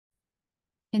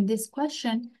In this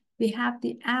question, we have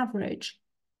the average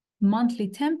monthly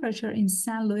temperature in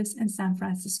San Luis and San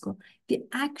Francisco. The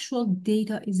actual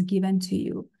data is given to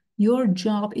you. Your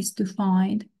job is to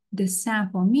find the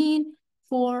sample mean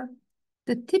for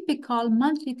the typical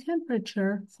monthly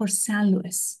temperature for San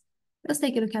Luis. Let's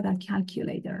take a look at our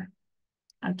calculator.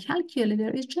 Our calculator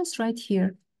is just right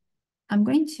here. I'm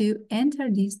going to enter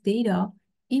these data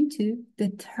into the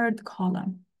third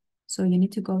column. So you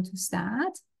need to go to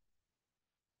Stat,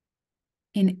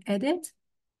 in Edit.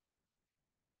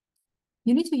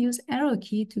 You need to use arrow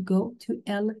key to go to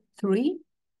L3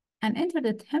 and enter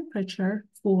the temperature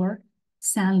for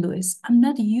San Luis. I'm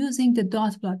not using the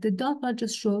dot plot. The dot plot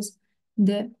just shows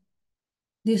the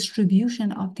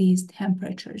distribution of these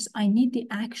temperatures. I need the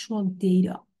actual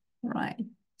data, right?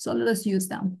 So let us use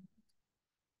them.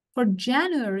 For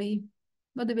January,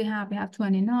 what do we have? We have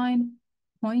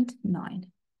 29.9.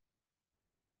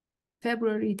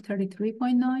 February,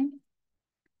 33.9.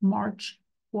 March,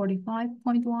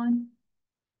 45.1.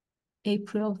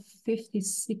 April,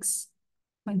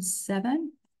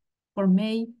 56.7. For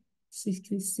May,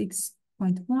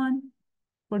 66.1.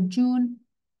 For June,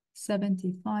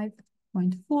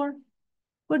 75.4. For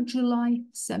July,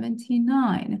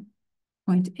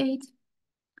 79.8.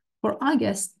 For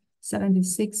August,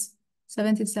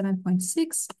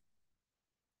 77.6.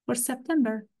 For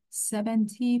September,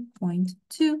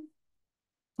 70.2.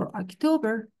 For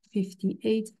October,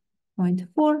 58.4.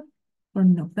 For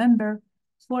November,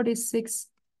 46.2.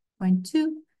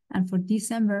 And for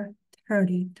December,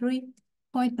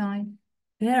 33.9.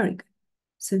 Very good.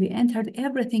 So we entered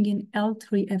everything in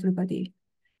L3, everybody.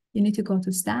 You need to go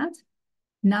to Stat.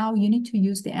 Now you need to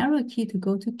use the arrow key to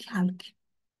go to Calc.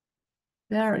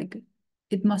 Very good.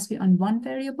 It must be on one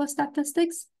variable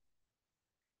statistics.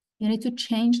 You need to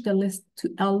change the list to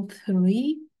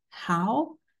L3.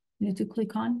 How? You need to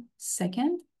click on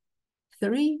Second,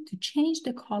 3 to change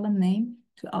the column name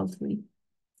to L3.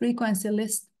 Frequency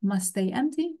list must stay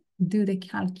empty. Do the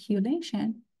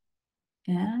calculation.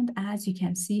 And as you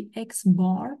can see, X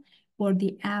bar for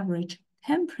the average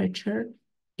temperature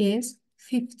is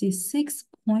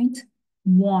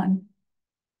 56.1.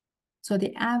 So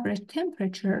the average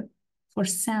temperature for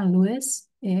San Luis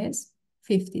is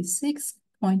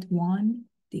 56.1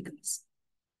 degrees.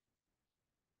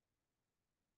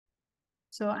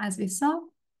 So as we saw,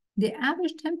 the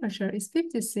average temperature is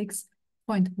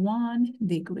 56.1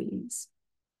 degrees.